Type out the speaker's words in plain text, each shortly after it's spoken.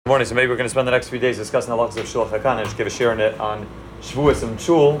Morning. So maybe we're going to spend the next few days discussing the halachas of Shiluach Hakan and just give a share in it on Shavuos and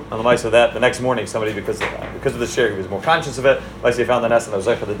Shul. And the mice of that, the next morning, somebody because of the share, he was more conscious of it. Like he found the nest and I was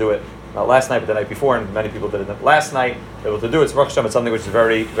able to do it not last night, but the night before, and many people did it last night. Able to do it. So it's something which is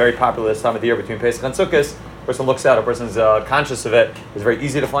very, very popular this time of the year between Pesach and Sukkot. A person looks out, a person's conscious of it. It's very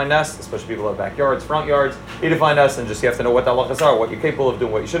easy to find nests, especially people who have backyards, front yards. Easy to find nests, and just you have to know what the halachas are, what you're capable of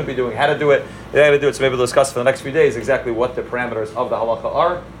doing, what you shouldn't be doing, how to do it. You got to do it. So maybe we'll discuss for the next few days exactly what the parameters of the halacha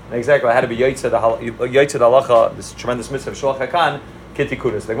are, and exactly how to be yaitze the halacha, this tremendous mitzvah of Shiluach Hakan, Kitty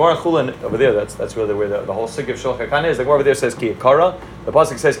Kudas. The Gemara in Chulin over there, that's really where the whole sig of Shiluach Hakan is. The Gemara over there says Ki Yakara. The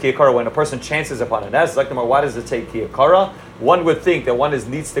pasuk says Ki Yakara when a person chances upon a nest. Like the Gemara, why does it say Ki Yakara? One would think that one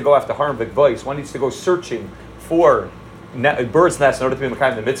needs to go after harm v'gvois. One needs to go searching for bird's nests in order to be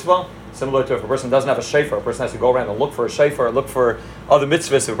Mekayim the mitzvah. Similar to if a person doesn't have a shofar, a person has to go around and look for a shofar, look for other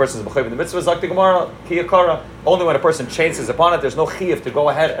mitzvahs. If a person is Mekayim the mitzvahs, like the Gemara, Ki Yakara, only when a person chances upon it, there's no chiyuv to go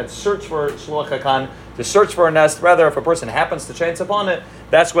ahead and search for Shiluach Hakan, to search for a nest. Rather, if a person happens to chance upon it,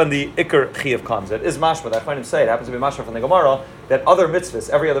 that's when the ikar chiyuv comes. It is mashma. I find him say it happens to be mashma from the Gemara that other mitzvahs,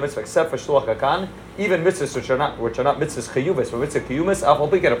 every other mitzvah except for Shiluach Hakan, even mitzvahs which are not mitzvahs chiyuvis, but mitzvah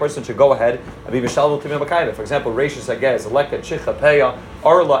kiyumis, a person should go ahead and be mishalel to be mekayim. For example, reishis agez, leka, chicha, peya,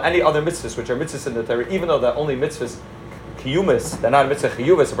 arla, any other mitzvahs which are mitzvahs in the Torah, even though they're only mitzvahs kiyumis, they're not mitzvah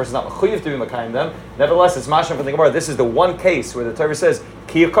chiyuvis, a person's not mechuyev to be mekayim them. Nevertheless, it's mashma from the Gemara. This is the one case where the Torah says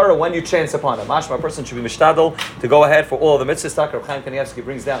ki yakara when you chance upon it. Mashma, a person should be mishtadel to go ahead for all of the mitzvahs. Dr. Chaim Kanievsky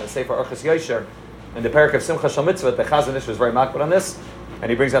brings down the Sefer Orchos Yosher in the parak of Simcha Shal Mitzvah. The Chazon Ish was very makbid on this, and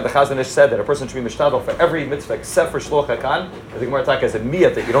he brings down the Chazon Ish said that a person should be mishtadel for every mitzvah except for Shiluach Hakan. The Gemara Taka has a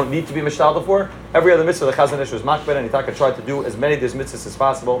miyat that you don't need to be mishtadel for. Every other mitzvah the Chazon Ish was makbid, and he Taka tried to do as many of these mitzvahs as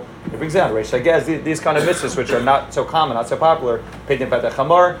possible. He brings down Reish Hagez, these kind of mitzvahs which are not so common, not so popular. Peidim Patach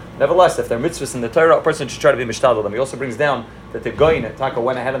Chamar. Nevertheless, if they're mitzvahs in the Torah, a person should try to be mishtadel them. He also brings down that the goyin Taka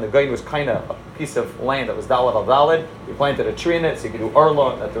went ahead, and the goyin was kind of a piece of land that was dalad al dalad. He planted a tree in it, so you could do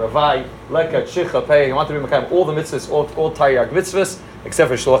arla at the ravai, leka, chicha, pei. He wanted to be mekayim all the mitzvahs, all taryag mitzvahs, except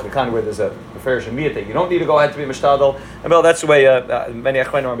for Shiluach Hakan, where there's a farish miyat that you don't need to go ahead to be mishtadel. And well, that's the way many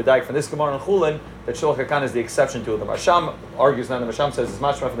achronim are medayik from this Gemara and Chulin that Shiluach Hakan is the exception to it. The Masham argues now. The Masham says it's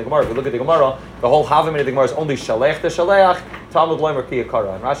mashma from the Gemara. If you look at the Gemara, the whole havamina of the Gemara is only shalech to shaleach, Talmud loymer ki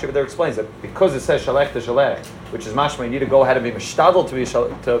yakara. And Rashi over there explains that because it says shalech to shalech, which is mashma, you need to go ahead and be mishtadel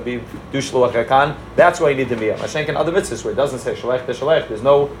to be do Shiluach Hakan. That's why you need the miyah. Mashenk and other mitzvahs where it doesn't say shalech to shalech, there's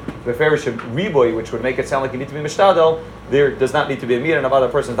no beferish riboy which would make it sound like you need to be mishtadel. There does not need to be a miyah, and another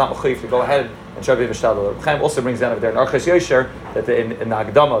person is not mechuyev to go ahead and try to be mishtadel. Chaim also brings down over there in Orchos Yosher that in the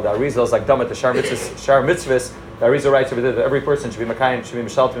Agdama, the Arizal is like Dama to Shar Mitzvahs. The Arizal writes over there that every person should be mekayim, should be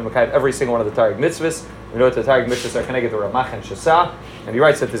mishal to be mekayim every single one of the Taryag Mitzvahs. We know that the Taryag Mitzvahs are connected to Ramach and Shasa, and he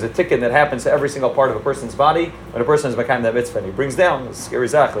writes that there's a tikkun that happens to every single part of a person's body when a person is mekayim that mitzvah. And he brings down, this is scary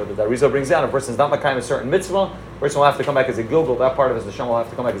zachar, but the Arizal brings down, if a person is not mekayim a certain mitzvah, a person will have to come back as a gilgul, that part of his neshama will have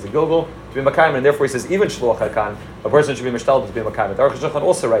to come back as a gilgul to be mekayim, and therefore he says even Shiluach Hakan, a person should be mishtal to be mekayim. The Aruch HaShulchan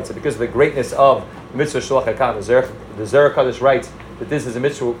also writes that because of the greatness of the mitzvah Shiluach Hakan, the Zohar Kadosh writes that this is a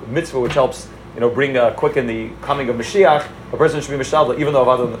mitzvah which helps bring quicken the coming of Mashiach. A person should be mishdal, even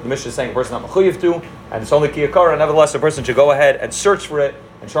though the Mishnah is saying a person is not mechuyev to, and it's only ki yakara. Nevertheless, a person should go ahead and search for it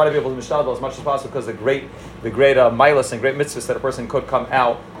and try to be able to mishdal as much as possible because the great milas and great mitzvahs that a person could come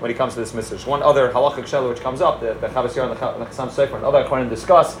out when he comes to this mitzvah. One other halachic shelo which comes up, the Chavos Yair and the Chassam Sofer and other according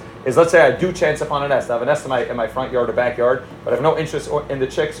discuss is, let's say I do chance upon a nest. I have a nest in my front yard or backyard, but I have no interest in the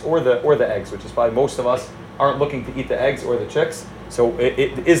chicks or the eggs, which is probably most of us aren't looking to eat the eggs or the chicks. So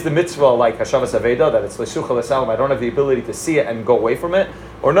it is the mitzvah like Hashavas Aveda, that it's Lesucha L'Salam, I don't have the ability to see it and go away from it?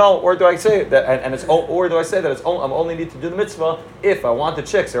 Or no, or do I say that, or do I say that I'm only need to do the mitzvah if I want the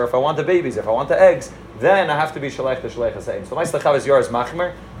chicks, or if I want the babies, if I want the eggs, then I have to be Shalech to Shalech HaSeim. So my Chavos Yair is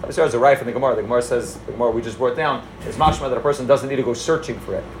Machmer. Chavos Yair is a right from the Gemara. The Gemara says, the Gemara we just brought down, is mashma that a person doesn't need to go searching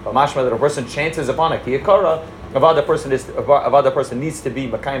for it. But mashma that a person chances upon it, ki yakara, Avad the person needs to be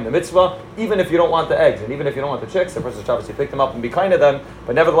makayim the mitzvah, even if you don't want the eggs, and even if you don't want the chicks, the person should obviously pick them up and be kind to them,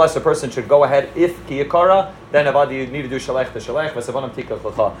 but nevertheless the person should go ahead, if ki yakara, then Avad you need to do shalech to shalech, v'savanam tikach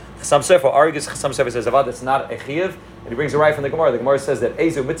l'cha. Chassam Sofer argues, Chassam Sofer says, Avad it's not a chiyuv, and he brings a right from the Gemara. The Gemara says that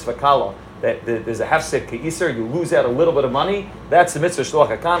ezu mitzvah kala, that there's a hefsed keiser, you lose out a little bit of money, that's the mitzvah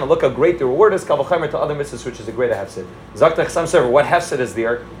Shiluach Hakan, and look how great the reward is, kavachemer to other mitzvahs, which is a greater hefsed. Zakta Chassam Sofer, what hefsed is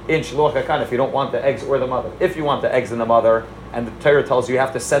there in Shiluach Hakan if you don't want the eggs or the mother? If you want the eggs and the mother, and the Torah tells you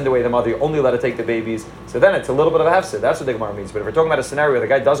have to send away the mother, you only let it take the babies, so then it's a little bit of a hefsed. That's what the Gemara means. But if we're talking about a scenario where the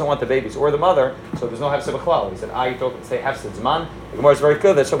guy doesn't want the babies or the mother, so there's no hefsed b'chlal. He said, say hefsed zman. The Gemara is very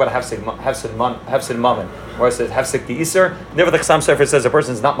clear. That's talking about hefsed mammon. The Gemara says hefsed ki iser. Never the Chassam Sofer says a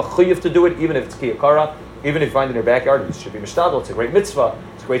person is not mechuyev to do it, even if it's ki yakara. Even if you find it in your backyard, you should be mishtadel. It's a great mitzvah.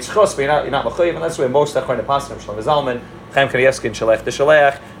 It's a great schos, but you're not mechuyev, and that's the way most Achronim Paskim, Shlomo Zalman, Chaim Kanievsky, Shalech the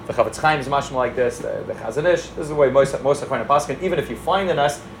Shalech, the Chavetz Chaim is mashma like this, the Chazon Ish. This is the way most Achronim Paskim. Even if you find the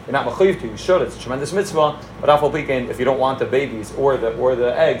nest, you're not mechuyev to. You should. It's a tremendous mitzvah. But if you don't want the babies or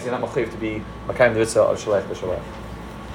the eggs, you're not mechuyev to be makayim the mitzvah of Shalech the Shalech.